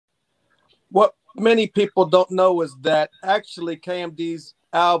What many people don't know is that actually KMD's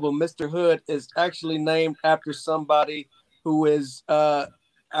album, Mr. Hood, is actually named after somebody who is a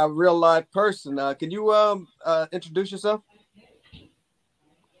real live person. Can you introduce yourself?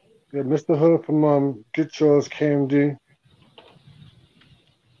 Yeah, Mr. Hood from Get Yourz Kmd.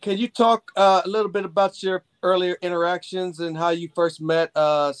 Can you talk a little bit about your earlier interactions and how you first met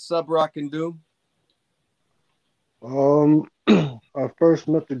Subroc and Doom? I first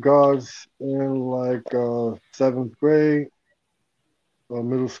met the gods in like seventh grade,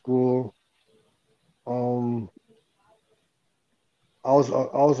 middle school. Um, I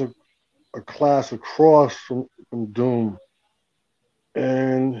was a class across from Doom,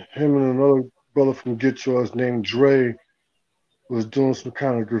 and him and another brother from Get Yours named Dre was doing some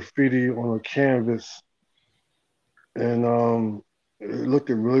kind of graffiti on a canvas, and it looked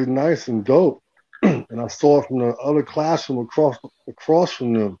really nice and dope. And I saw it from the other classroom across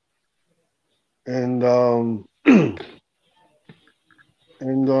from them, and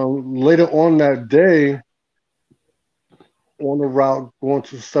later on that day, on the route going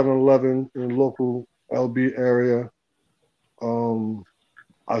to 7-Eleven in the local LB area, um,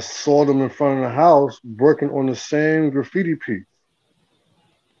 I saw them in front of the house working on the same graffiti piece.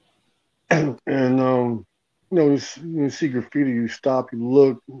 And you see graffiti, you stop, you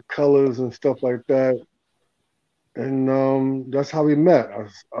look, colors and stuff like that. And that's how we met. I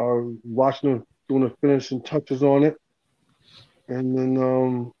was watching them doing the finishing touches on it, and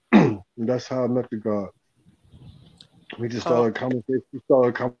then that's how I met the God. We just Uh, started conversation. We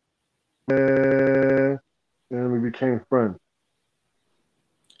started conversation, and we became friends.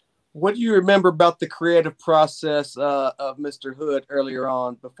 what do you remember about the creative process of Mr. Hood earlier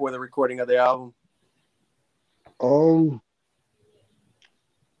on before the recording of the album? Um,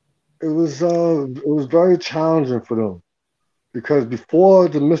 it was very challenging for them because before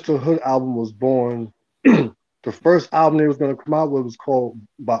the Mr. Hood album was born, the first album they was gonna come out with was called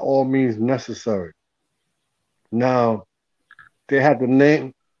By All Means Necessary. Now they had the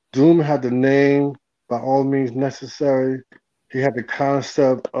name. Doom had the name By All Means Necessary. He had the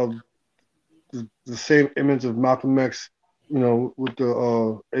concept of the same image of Malcolm X, with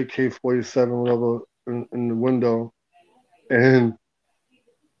the AK-47, whatever, in the window. And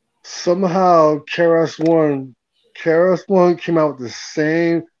somehow KRS One came out with the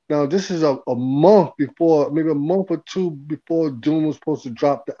same. Now this is a month before, maybe a month or two before Doom was supposed to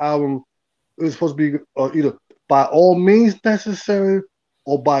drop the album. It was supposed to be either By All Means Necessary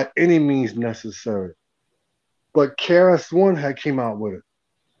or By Any Means Necessary. But KRS One had came out with it.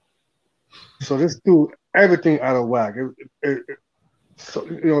 So this threw everything out of whack. So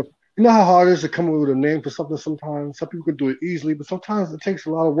you know how hard it is to come up with a name for something sometimes? Some people can do it easily, but sometimes it takes a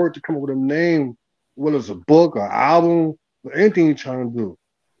lot of work to come up with a name, whether it's a book or album or anything you're trying to do.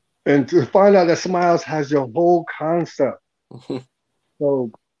 And to find out that somebody else has your whole concept.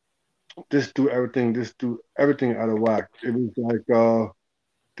 So this threw everything out of whack. It was like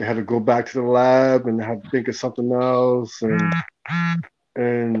they had to go back to the lab and they had to think of something else, and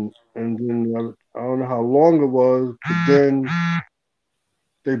then I don't know how long it was, but then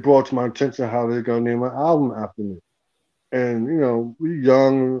they brought to my attention how they're gonna name an album after me. And we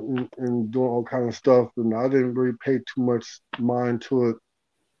young and doing all kind of stuff, and I didn't really pay too much mind to it.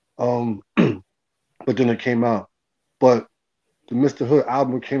 But then it came out. But the Mr. Hood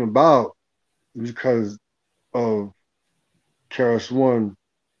album came about because of KRS One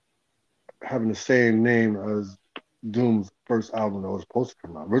having the same name as Doom's first album that was supposed to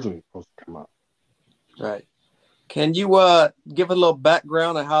come out, originally supposed to come out. Right. Can you give a little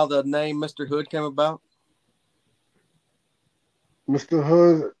background on how the name Mr. Hood came about? Mr.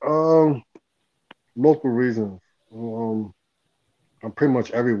 Hood, local reasons. Um, I'm pretty much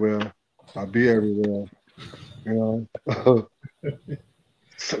everywhere. I be everywhere, you know.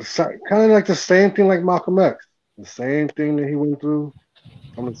 So, kind of like the same thing like Malcolm X, the same thing that he went through,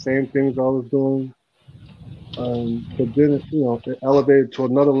 some of the same things I was doing. But then it elevated to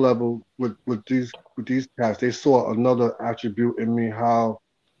another level with these cats. They saw another attribute in me, how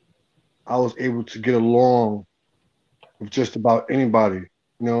I was able to get along with just about anybody,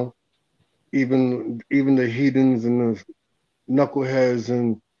 you know, even the heathens and the knuckleheads,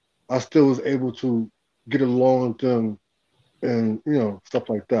 and I still was able to get along with them and stuff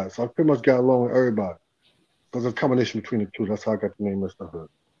like that. So I pretty much got along with everybody. So it's a combination between the two. That's how I got the name Mr. Hood.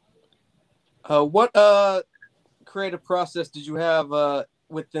 What creative process did you have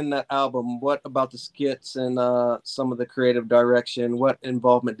within that album? What about the skits and some of the creative direction? What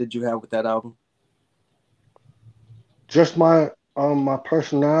involvement did you have with that album? Just my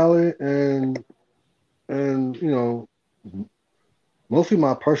personality and mostly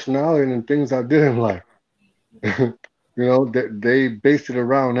my personality and things I did in life. You know, that they based it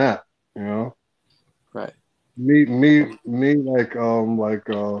around that. You know, Right. me,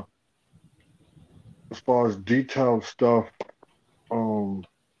 as far as detailed stuff, um,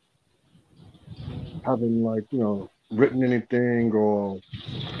 having like written anything or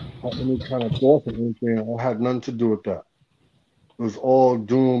had any kind of thoughts or anything, I had nothing to do with that. It was all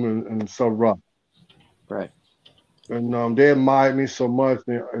Doom and Subroc. Right. And they admired me so much,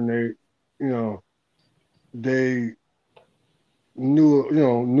 and they, you know, they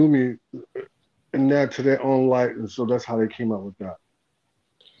knew me in that to their own light, and so that's how they came up with that.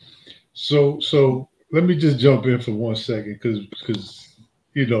 So let me just jump in for 1 second, because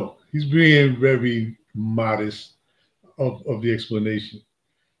he's being very modest of the explanation.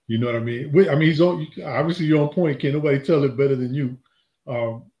 You know what I mean? I mean, he's on. Obviously, you're on point. Can't nobody tell it better than you.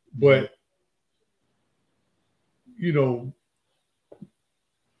 Um, Mhm. but you know,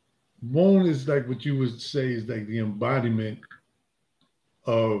 Moan is like what you would say is like the embodiment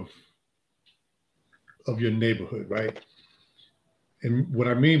of your neighborhood, right? And what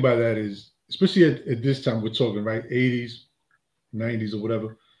I mean by that is, especially at this time, we're talking right, 80s, 90s, or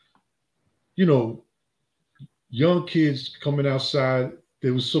whatever. You know, young kids coming outside.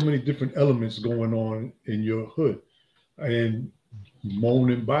 There was so many different elements going on in your hood, and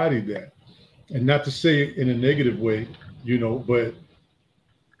Moan embodied that. And not to say it in a negative way, but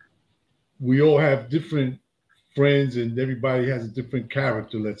we all have different friends, and everybody has a different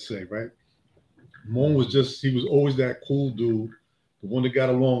character, let's say, right? Moan was just, he was always that cool dude, the one that got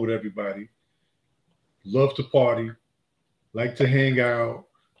along with everybody, loved to party, liked to hang out,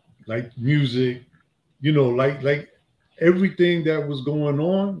 liked music, like everything that was going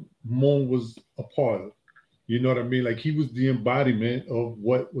on, Moan was a part of. You know what I mean? Like he was the embodiment of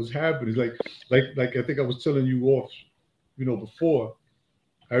what was happening. Like I think I was telling you off, before.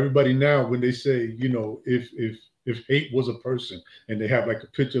 Everybody now, when they say, if hate was a person, and they have like a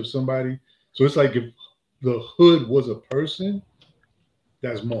picture of somebody, so it's like if the hood was a person,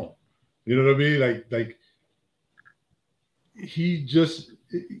 that's Moan. You know what I mean? Like he just,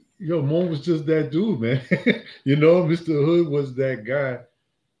 Moan was just that dude, man. Mr. Hood was that guy,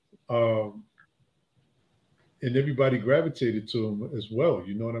 um, and everybody gravitated to him as well.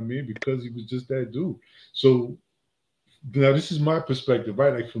 You know what I mean? Because he was just that dude. So now this is my perspective,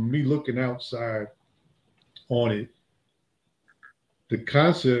 right? Like for me, looking outside on it, the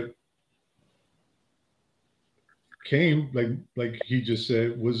concept came, like he just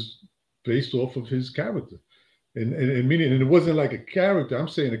said, was based off of his character. And meaning, and it wasn't like a character. I'm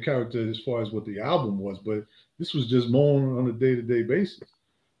saying a character as far as what the album was, but this was just Moan on a day to day basis.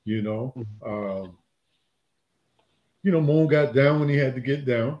 You know, Mhm. um, Moan got down when he had to get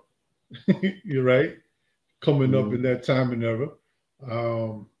down. You're right, coming up in Mhm. that time and era.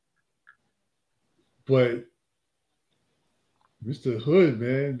 Um, but Mr. Hood,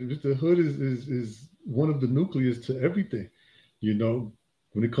 man, Mr. Hood is one of the nucleus to everything. You know,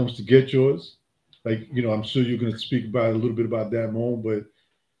 when it comes to Get Yours, like I'm sure you're going to speak about a little bit about that, Moan, but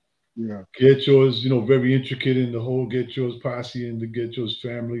Yeah. Get Yours, very intricate in the whole Get Yourz posse and the Get Yourz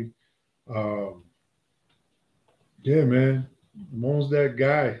family. Um, yeah, man. Moan's that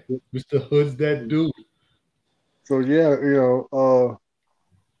guy. Mr. Hood's that dude. So yeah,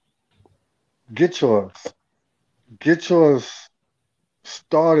 get yours. Get yours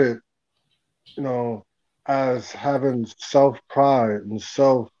started, you know, as having self pride and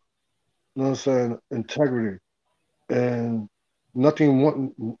self, integrity, and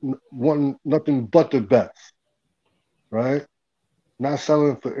wanting nothing but the best, right? Not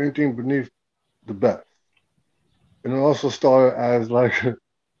settling for anything beneath the best. And it also started as like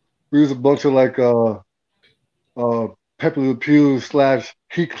we was a bunch of like uh Pepe Le Pew slash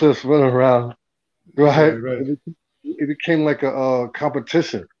Heathcliffs running around, right? Right, right. It became like a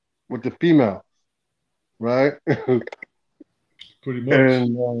competition with the female, right? Pretty much.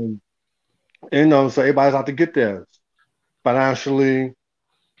 and so everybody's out to get theirs financially.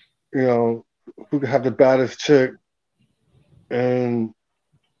 You know, who could have the baddest chick and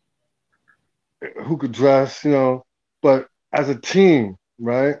who could dress, but as a team,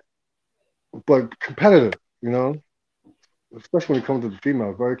 right? But competitive, you know, especially when it comes to the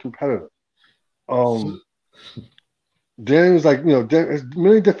female, very competitive. So, Um, then it was like, there's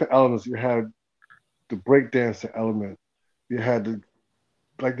many different elements. You had the breakdancing element. You had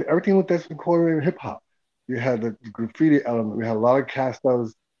everything with that's incorporated in hip hop. You had the graffiti element. We had a lot of cast that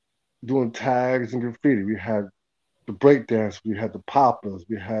was doing tags and graffiti. We had the breakdance. We had the poppers.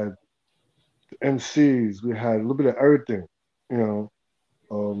 We had the MCs. We had a little bit of everything.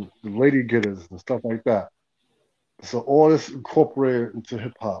 The lady getters and stuff like that. So all this incorporated into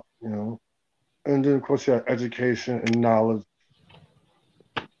hip hop, you know. And then of course you have education and knowledge,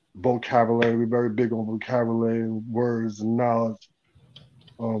 vocabulary. We're very big on vocabulary, words and knowledge,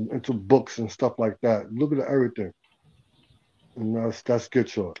 into books and stuff like that. Look at everything, and that's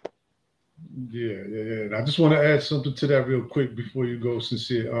Get Yours. Yeah. And I just want to add something to that real quick before you go,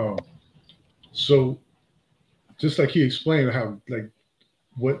 Sincere. So just like he explained how like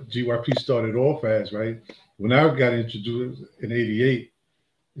what GYP started off as, right? When I got introduced in '88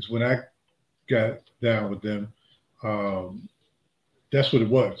 is when I got down with them. Um, that's what it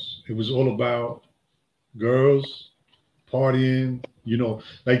was. It was all about girls, partying. You know,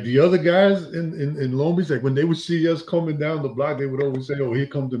 like the other guys in Long Beach, like when they would see us coming down the block, they would always say, "Oh, here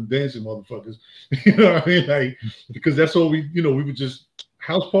come them dancing motherfuckers." You know what I mean? Like because that's all we, we would just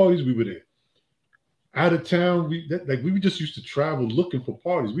house parties. We were there. Out of town, we just used to travel looking for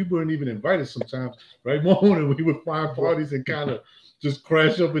parties. We weren't even invited sometimes, right? Morning, we would find parties and kind of just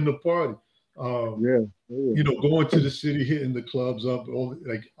crash up in the party. Um, Yeah, yeah, Going to the city, hitting the clubs up, all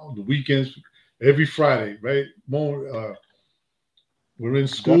like on the weekends, every Friday, right? We're in definitely.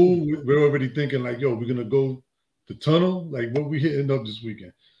 school. We're already thinking like, yo, we're gonna go to Tunnel. Like, what we hitting up this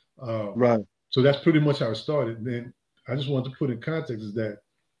weekend? Um, Right, so that's pretty much how it started. And then I just wanted to put in context is that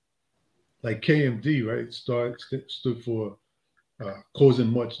like KMD, right, stood for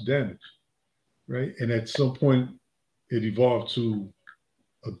causing much damage, right? And at some point, it evolved to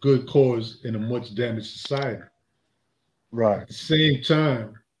a good cause in a much damaged society. right, At the same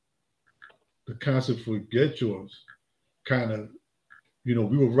time, the concept for Get Yours kind of, we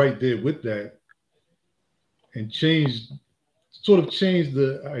were right there with that and changed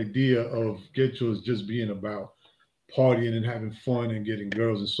the idea of Get Yours just being about partying and having fun and getting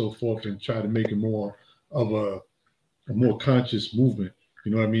girls and so forth and try to make it more of a more conscious movement.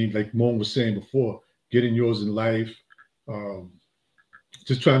 You know what I mean? Like Mon was saying before, getting yours in life, um,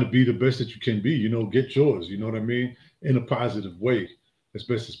 just trying to be the best that you can be. Get yours. You know what I mean? In a positive way, as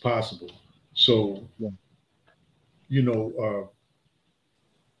best as possible. So, yeah, you know, uh,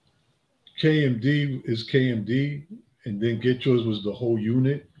 KMD is KMD, and then Get Yours was the whole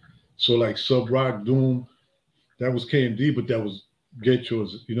unit. So like Subroc, Doom, that was KMD, but that was Get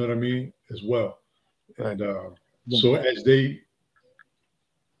Yours. You know what I mean? As well. Right. And yeah. so as they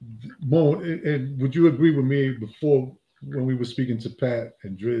Mo, and would you agree with me before when we were speaking to Pat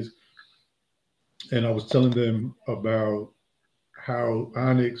and Driz, and I was telling them about how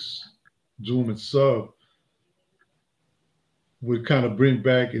Onyx, Zoom, and Sub would kind of bring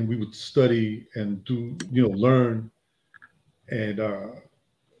back and we would study and do, learn and,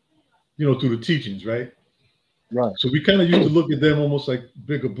 through the teachings, right? Right, So we kind of used to look at them almost like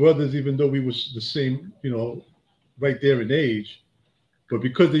bigger brothers, even though we was the same, right there in age. But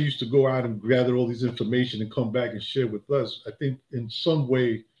because they used to go out and gather all these information and come back and share with us, I think in some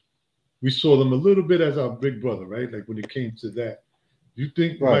way we saw them a little bit as our big brother, right? Like when it came to that. You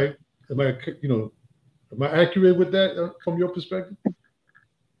think right. am I accurate with that from your perspective?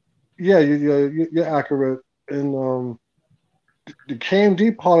 Yeah, you're accurate. And the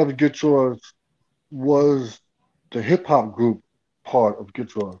KMD part of the Get Yours was the hip hop group part of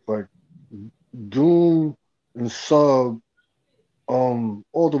Get Yours. Like Doom and Sub,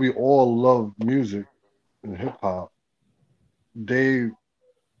 although we all love music and hip hop, they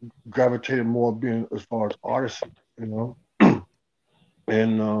gravitated more being as far as artists, you know.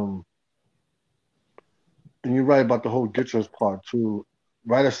 And and you're right about the whole Get Yours part too.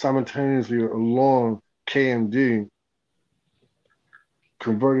 Right as simultaneously along KMD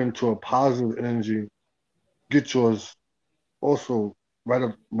converting into a positive energy, Get Yours also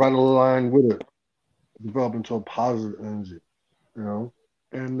right aligned with it, develop into a positive energy, you know.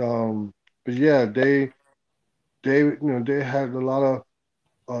 And but yeah, they had a lot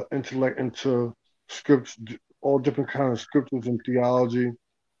of intellect into scripts, all different kind of scriptures and theology,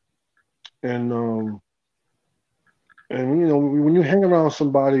 and when you hang around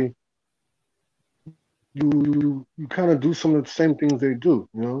somebody, you kind of do some of the same things they do,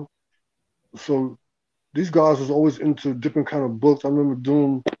 you know. So these guys was always into different kind of books. I remember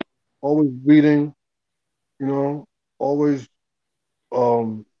doing always reading, you know, always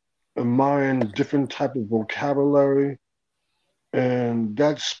um admiring different type of vocabulary, and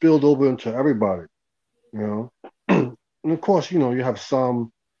that spilled over into everybody, you know. And of course, you have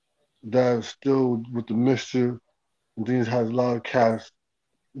some that still with the mischief, and things has a lot of cats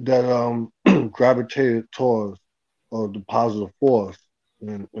that gravitated towards the positive force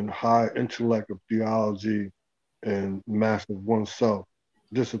and high intellect of theology and master of oneself,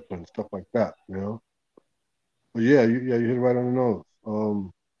 discipline, stuff like that, you know. But yeah, you hit it right on the nose.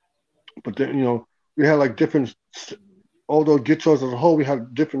 But then we had like different, although guitars as a whole, we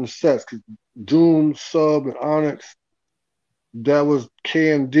had different sets. 'Cause Doom, Sub, and Onyx, that was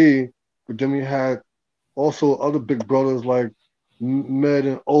KMD. But then we had also other big brothers like Med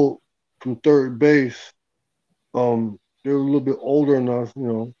and Oat from Third Base. They were a little bit older than us,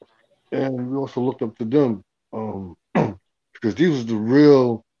 and we also looked up to them, because these was the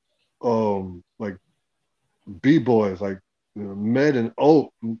real, like b-boys, like Med and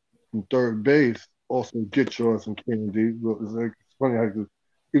Oat from Third Base also get yours and Kennedy. It's like it's funny how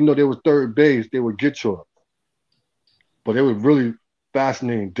even though they were Third Base, they were get yours, but they were really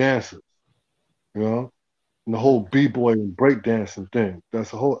fascinating dancers, you know. And the whole b-boy and breakdancing thing. That's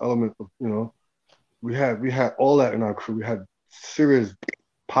the whole element of we had all that in our crew. We had serious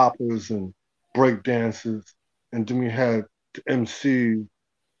poppers and break dancers, and then we had the MC,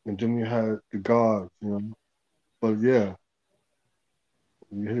 and then we had the guards. But yeah,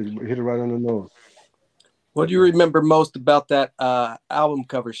 we hit it right on the nose. What do you remember most about that album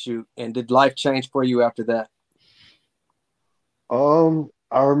cover shoot, and did life change for you after that?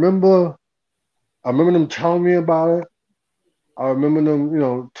 I remember, them telling me about it. I remember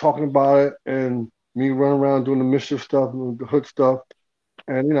them, talking about it, and me running around doing the mischief stuff, and the hood stuff,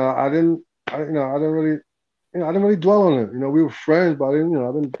 and I didn't really, I didn't really dwell on it. We were friends, but I didn't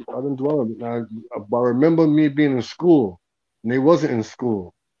dwell on it. But I remember me being in school, and they wasn't in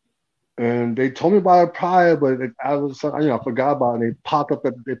school, and they told me about it prior, but I was, I forgot about it. And they popped up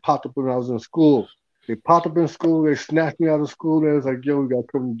when I was in school. They popped up in school. They snatched me out of school. They was like, "Yo, we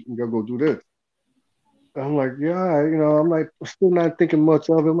gotta go do this." And I'm like, "Yeah," I'm like, still not thinking much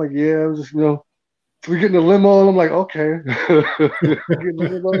of it. I'm like, "Yeah," I'm just, so we get in the limo, and I'm like, "Okay." We get in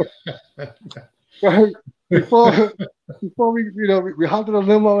the limo. Right? Before before we hopped in the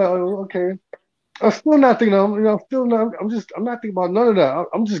limo, like, oh, okay. I'm still not thinking. I'm still not. I'm not thinking about none of that.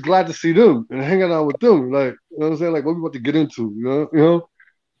 I'm just glad to see them and hanging out with them. Like, what I'm saying? Like, what we about to get into,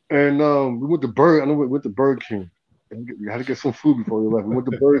 And we went to Burger. I know we went to Burger King. And we had to get some food before we left. We went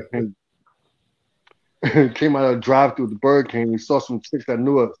to Burger King. Came out of the drive-through at the Burger King. We saw some chicks that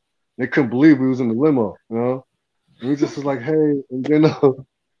knew us. They couldn't believe we was in the limo. And we just was like, hey, and then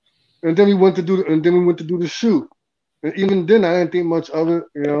we went to do the shoot. And even then, I didn't think much of it.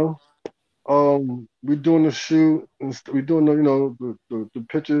 We doing the shoot and we doing the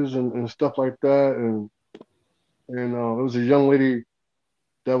pictures and stuff like that, and it was a young lady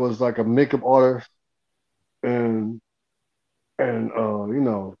that was like a makeup artist, and when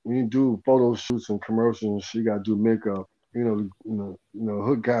you do photo shoots and commercials, she got to do makeup.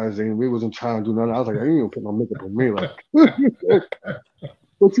 Hood guys, and we wasn't trying to do nothing. I was like, I ain't gonna put no makeup on me, like.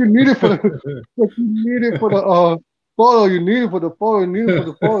 What you needed for the what you needed for the photo, you needed for the photo, you needed for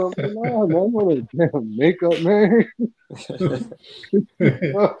the photo. I'm like, nah, man, I'm gonna damn makeup, man.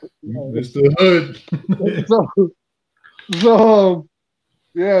 Mr. Hood. so so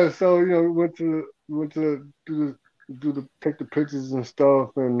yeah, so we went to take the pictures and stuff,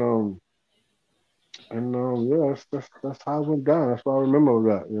 and yeah, that's how it went down. That's why I remember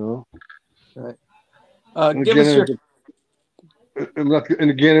that. Right. And Give again, us your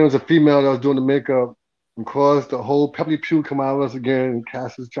it was a female that was doing the makeup, and caused the whole Peppy Pew come out of us again. And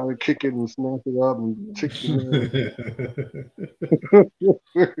Cass was trying to kick it and snatch it up and chick yeah,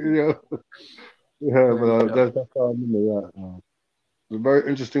 yeah. But there you go. that's how I remember that. It was a very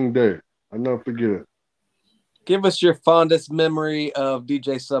interesting day. I never forget it. Give us your fondest memory of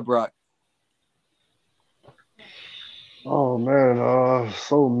DJ Subroc. Oh man,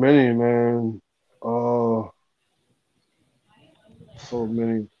 so many, man. Uh, so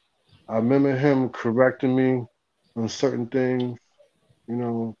many. I remember him correcting me on certain things. You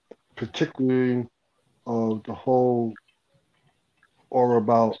know, particularly the whole or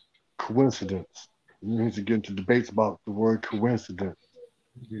about coincidence. We need to get into debates about the word coincidence.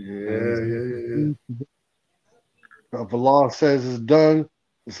 Yeah, And yeah, yeah, yeah. if a law says it's done,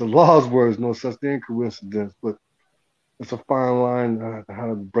 it's a law's words, no such thing coincidence. But it's a fine line how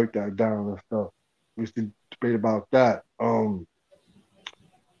to break that down and stuff. We used to debate about that. He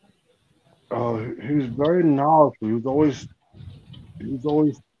was very knowledgeable. He was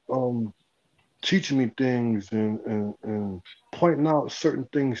always um, teaching me things and pointing out certain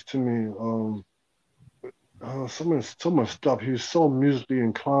things to me. So much stuff. He was so musically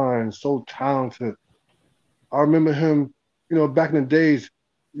inclined, so talented. I remember him, back in the days,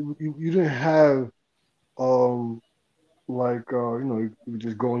 you didn't have um like you could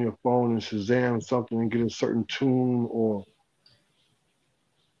just go on your phone and Shazam something and get a certain tune or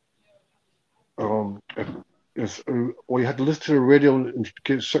you had to listen to the radio and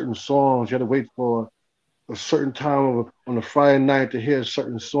get certain songs. You had to wait for a certain time on a Friday night to hear a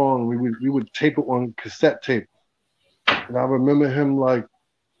certain song. We would tape it on cassette tape, and I remember him like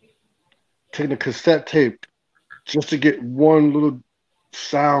taking a cassette tape just to get one little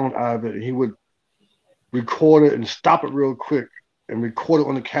sound out of it. And he would record it and stop it real quick and record it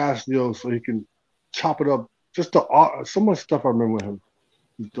on the Casio so he can chop it up. Just the art, so much stuff I remember him.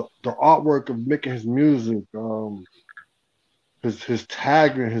 The artwork of making his music, his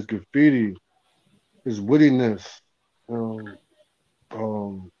tagging, his graffiti, his wittiness. Um,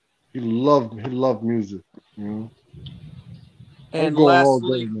 he loved music. You know, I And could go on all day,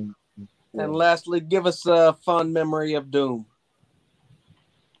 lastly, man. and Yeah. lastly, give us a fond memory of Doom.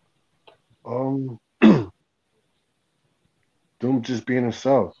 Um, Doom just being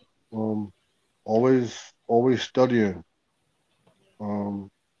himself. Um, always studying. Um,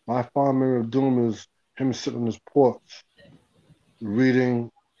 my fond memory of Doom is him sitting on his porch, reading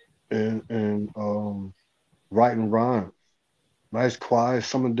and writing rhymes. Nice quiet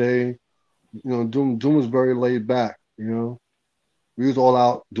summer day. You know, Doom was very laid back. You know, we was all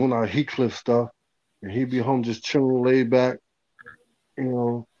out doing our Heathcliff stuff, and he'd be home just chilling, laid back.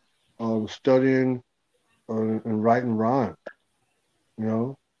 You know, studying and writing rhymes. You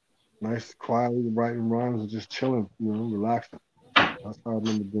know, nice, quietly writing rhymes and just chilling. You know, relaxing. That's how I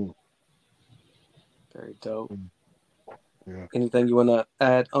remember Doom. Very dope. Yeah. Anything you want to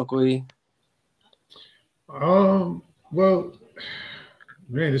add, Uncle E? Well,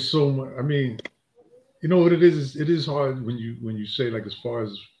 man, it's so much. I mean, you know what it is? It is hard when you say like as far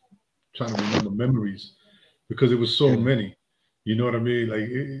as trying to remember memories because it was so Yeah. many. You know what I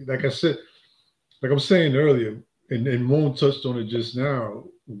mean? Like I said, like I was saying earlier, and Moon touched on it just now.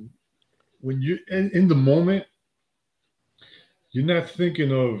 When you in the moment, you're not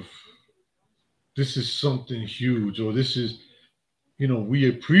thinking of this is something huge or this is we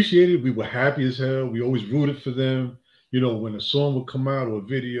appreciated. We were happy as hell. We always rooted for them. When a song would come out or a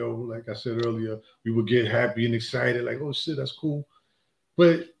video, like I said earlier, we would get happy and excited, like, oh shit, that's cool.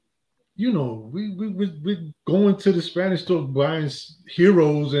 But we going to the Spanish store buying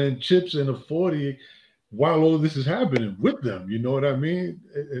heroes and chips and a 40 while all this is happening with them. You know what I mean?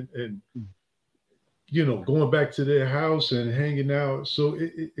 And going back to their house and hanging out. So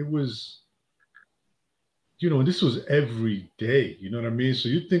it was and this was every day, you know what I mean? So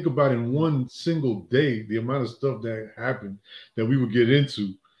you think about in one single day, the amount of stuff that happened that we would get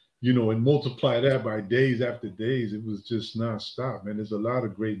into, and multiply that by days after days, it was just nonstop, man. There's a lot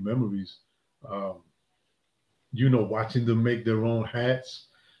of great memories. Um, watching them make their own hats,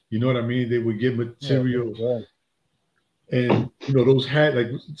 you know what I mean? They would get Yeah. materials Right. and those hat like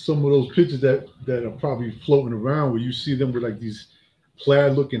some of those pictures that are probably floating around where you see them with like these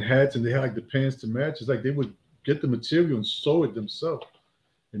plaid looking hats and they had like the pants to match. It's like they would get the material and sew it themselves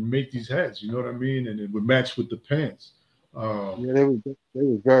and make these hats. You know what I mean? And it would match with the pants. Um, Yeah, they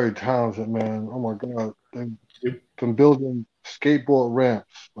were very talented, man. Oh my God, they it, from building skateboard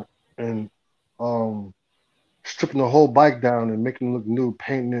ramps and um stripping the whole bike down and making it look new,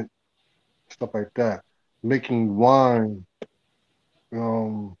 painting it, stuff like that. Making wine,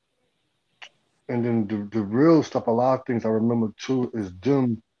 um, and then the real stuff. A lot of things I remember too is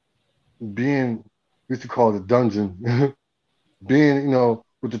them being we used to call it a dungeon, being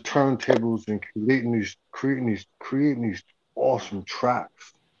with the turntables and creating these awesome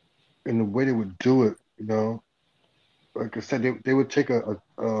tracks and the way they would do it. Like I said, they would take a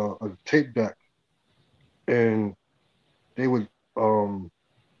tape deck and they would um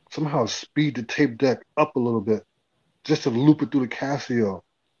somehow speed the tape deck up a little bit just to loop it through the Casio,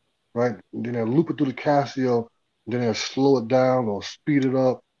 right? And then they'll loop it through the Casio, and then they'll slow it down or speed it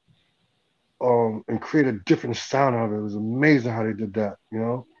up, and create a different sound out of it. It was amazing how they did that.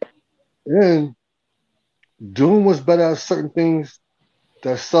 And Doom was better at certain things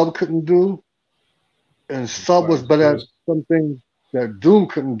that Sub couldn't do, and Sub was vice better at versa. some things that Doom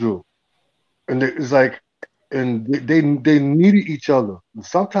couldn't do. And it's like, and they needed each other. And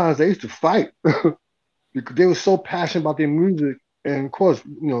sometimes they used to fight because they were so passionate about their music. And of course,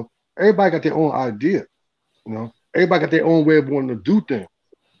 everybody got their own idea. Everybody got their own way of wanting to do things,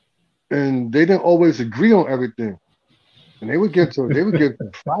 and they didn't always agree on everything. And they would get to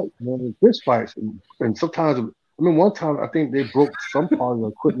fight, man, fist fights, and sometimes I mean one time I think they broke some part of the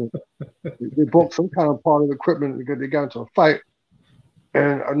equipment. They broke some kind of part of the equipment because they got into a fight,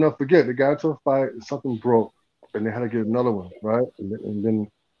 and I'll never forget they got into a fight and something broke, and they had to get another one, right? And then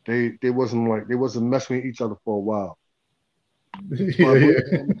they wasn't messing with each other for a while. Yeah, But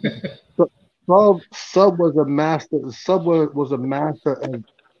yeah. Sub was a master. Sub was a master of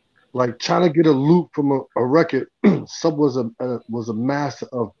like trying to get a loop from a record. Sub was a master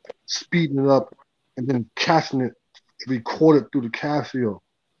of speeding it up and then catching it recorded through the Casio. You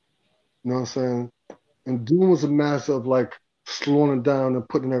know what I'm saying? And Doom was a master of like slowing it down and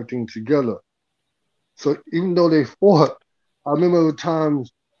putting everything together. So even though they fought, I remember the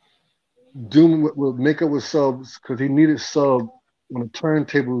times Doom would make up with subs because he needed sub on the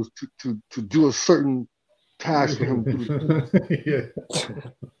turntables to do a certain task for him. Yeah.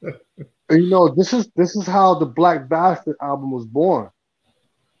 And you know, this is how the Black Bastard album was born,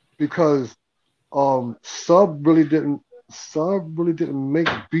 because Sub really didn't make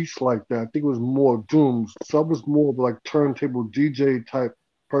beats like that. I think it was more Doom's. Sub was more of like turntable DJ type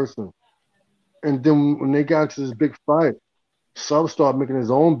person. And then when they got into this big fight, Sub started making his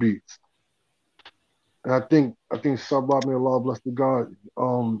own beats. And I think Sub Rock made a lot of Bless the God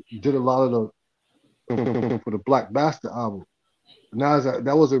did a lot of the for the Black Bastard album. And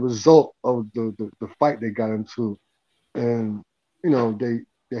that was a result of the fight they got into. And you know, they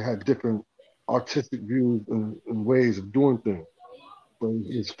had different artistic views and ways of doing things. But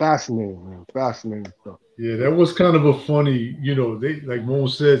it's fascinating, man. Fascinating stuff. Yeah, that was kind of a funny, they like Mo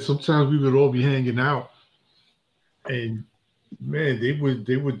said, sometimes we would all be hanging out and man,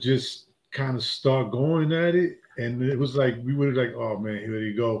 they would just kind of start going at it. And it was like we would like, oh man, here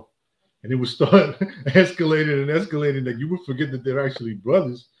you go. And it would start escalating and escalating that you would forget that they're actually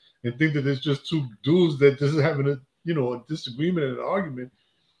brothers and think that it's just two dudes that just having a disagreement and an argument.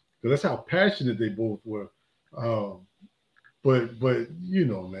 Because that's how passionate they both were. Um, but man,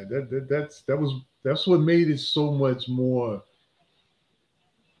 that's what made it so much more,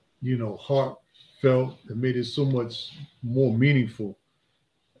 heartfelt. It made it so much more meaningful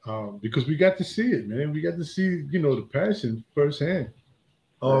because we got to see it, man. We got to see, the passion firsthand.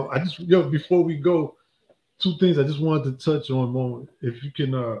 I just, before we go, two things I just wanted to touch on, Mo. If you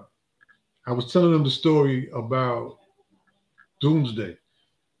can, I was telling them the story about Doomsday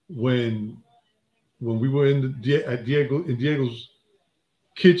when we were at Diego's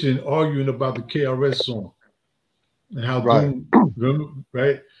kitchen arguing about the KRS song and how Right. Doom, remember,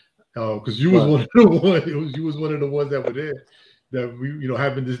 right? Because you was Right. one of the ones. You was one of the ones that were there that we,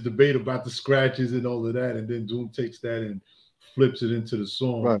 having this debate about the scratches and all of that, and then Doom takes that and flips it into the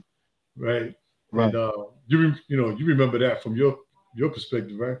song, Right. right? Right. And you remember that from your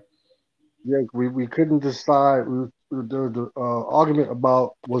perspective, right? Yeah, we couldn't decide. There was the argument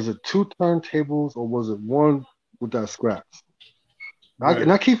about, was it two turntables or was it one with that scratch? Right.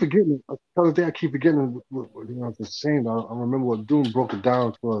 And I keep forgetting. I keep forgetting. It's a shame. I remember what Doom broke it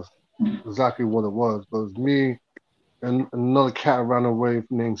down to us exactly what it was. But it was me and another cat ran away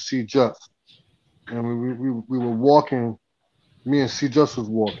named C.H.G. And we were walking. Me and C.H.G. was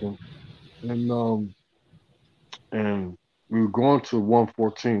walking, and and we were going to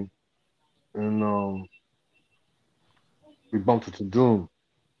 114, and we bumped into Doom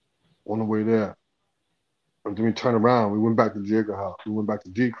on the way there. And then we turned around. We went back to Diego house. We went back to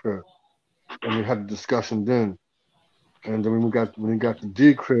D crib, and we had a discussion then. And then when we got to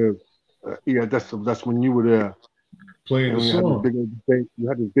D crib, yeah, that's when you were there, Playing and the we had this song. big old debate. We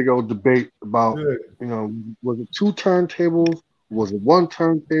had this big old debate about, Yeah. was it two turntables? Was it one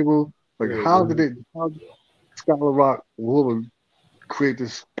turntable? Like, Yeah. how did Scholar Rock, whoever, create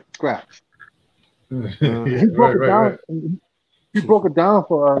this scratch? Yeah. He broke Right. it Right. down. Right. He broke it down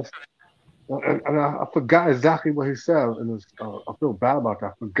for us, and I forgot exactly what he said, and I feel bad about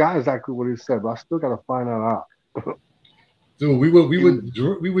that. I forgot exactly what he said, but I still gotta find that out. Dude, Even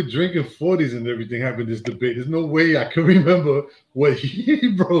we were drinking 40s and everything having this debate. There's no way I can remember what he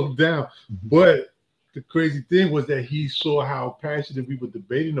broke down. But the crazy thing was that he saw how passionate we were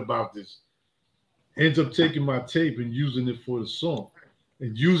debating about this. Ends up taking my tape and using it for the song.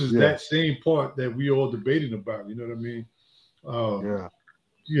 It uses yeah, that same part that we all debating about. You know what I mean? Um, yeah.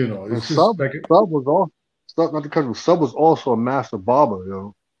 And it's just like Sub was also Sub, not the country. Sub was also a master barber,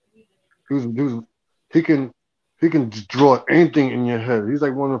 yo. He was he can he can draw anything in your head. He's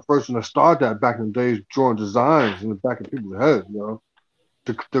like one of the first ones to start that back in the days, drawing designs in the back of people's heads, you know.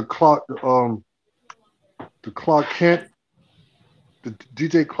 The Clark Kent, the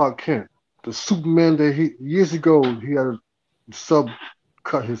DJ Clark Kent, the Superman that he years ago he had a Sub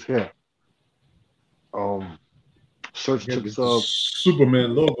cut his hair. Um, Search you got took the Sub.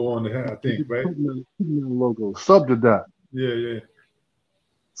 Superman logo on the hat, I He think, did the right? Superman logo. Sub did that. Yeah, yeah.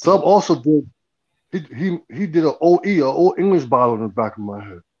 Sub also did. He did an OE, an old English bottle in the back of my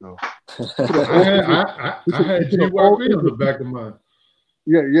head. You know? He put an I old had English. I He had put an old GYP on the English. back of mine.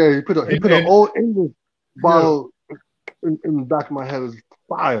 Yeah, yeah. He put an And old English yeah, bottle in the back of my head. It was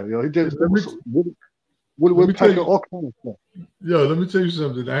fire. You know, he did let me let me tell woodpecker, you, all kind of stuff. let me tell you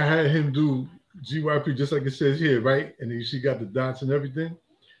something. I had him do GYP just like it says here, right? And then you see got the dots and everything.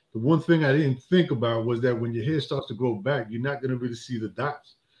 The one thing I didn't think about was that when your hair starts to grow back, you're not going to really see the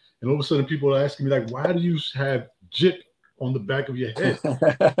dots. And all of a sudden, people are asking me, like, why do you have jip on the back of your head?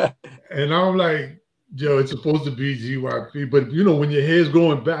 And I'm like, yo, it's supposed to be GYP. But, you know, when your hair's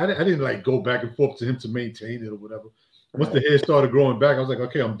growing back, I didn't, like, go back and forth to him to maintain it or whatever. Once the hair started growing back, I was like,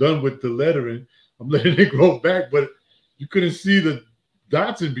 okay, I'm done with the lettering. I'm letting it grow back. But you couldn't see the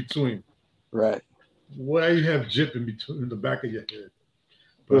dots in between. Right. Why you have jip in between in the back of your head?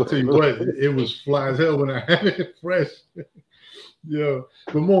 But I'll tell you what, it was fly as hell when I had it fresh. Yeah.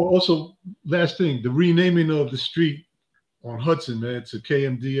 But more also, last thing, the renaming of the street on Hudson, man, to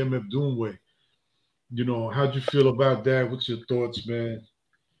KMD MF Doomway. You know, how'd you feel about that? What's your thoughts, man?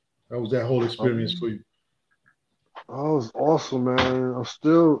 How was that whole experience for you? Oh, it was awesome, man. I'm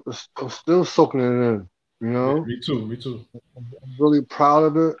still soaking it in. You know, Yeah, me too. Me too. I'm really proud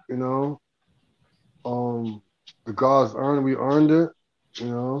of it. You know, the guys we earned it. You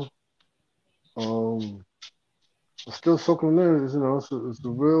know, I'm still soaking it in. You know, it's a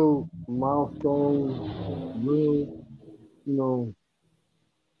real milestone, real, you know,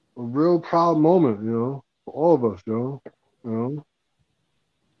 a real proud moment. You know, for all of us. You know.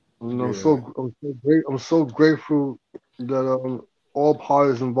 And Yeah. I'm so grateful that all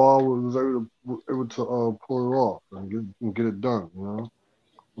parties involved was able to pull it off and get it done. You know,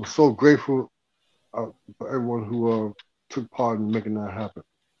 I'm so grateful for everyone who took part in making that happen.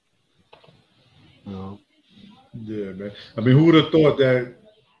 You know. Yeah, man. I mean, who would have thought that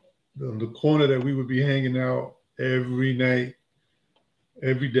on the corner that we would be hanging out every night,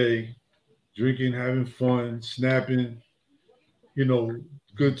 every day, drinking, having fun, snapping, you know,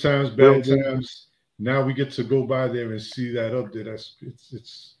 good times, bad Building. times. Now we get to go by there and see that up there.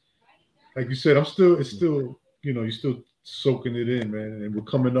 It's like you said, it's still, you know, you're still soaking it in, man. And we're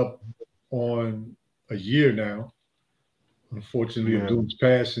coming up on a year now, unfortunately, of Yeah. Doom's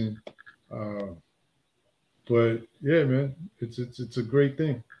passing. Uh, but yeah, man, it's a great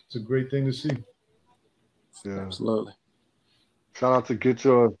thing. It's a great thing to see. Yeah. Absolutely. Shout out to Get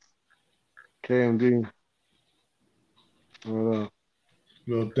Yours, KMD.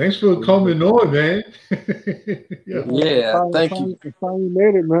 Well, thanks for coming on, man. Yeah, Yeah. Thank you. I finally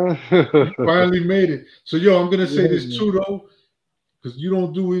made it, man. you finally made it. So, yo, I'm gonna say Yeah, this man. too, though, because you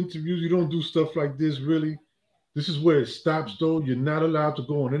don't do interviews, you don't do stuff like this, really. This is where it stops, though. You're not allowed to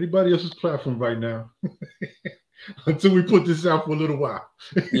go on anybody else's platform right now until we put this out for a little while.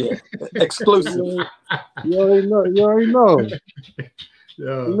 Yeah. Exclusive. You already know. You already know.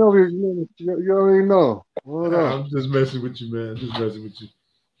 Yeah, You already know. Hold on. I'm just messing with you, man. Just messing with you.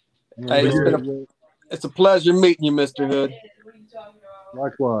 Hey, But yeah, it's a pleasure meeting you, Mr. Hood.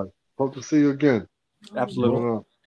 Likewise. Hope to see you again. Absolutely.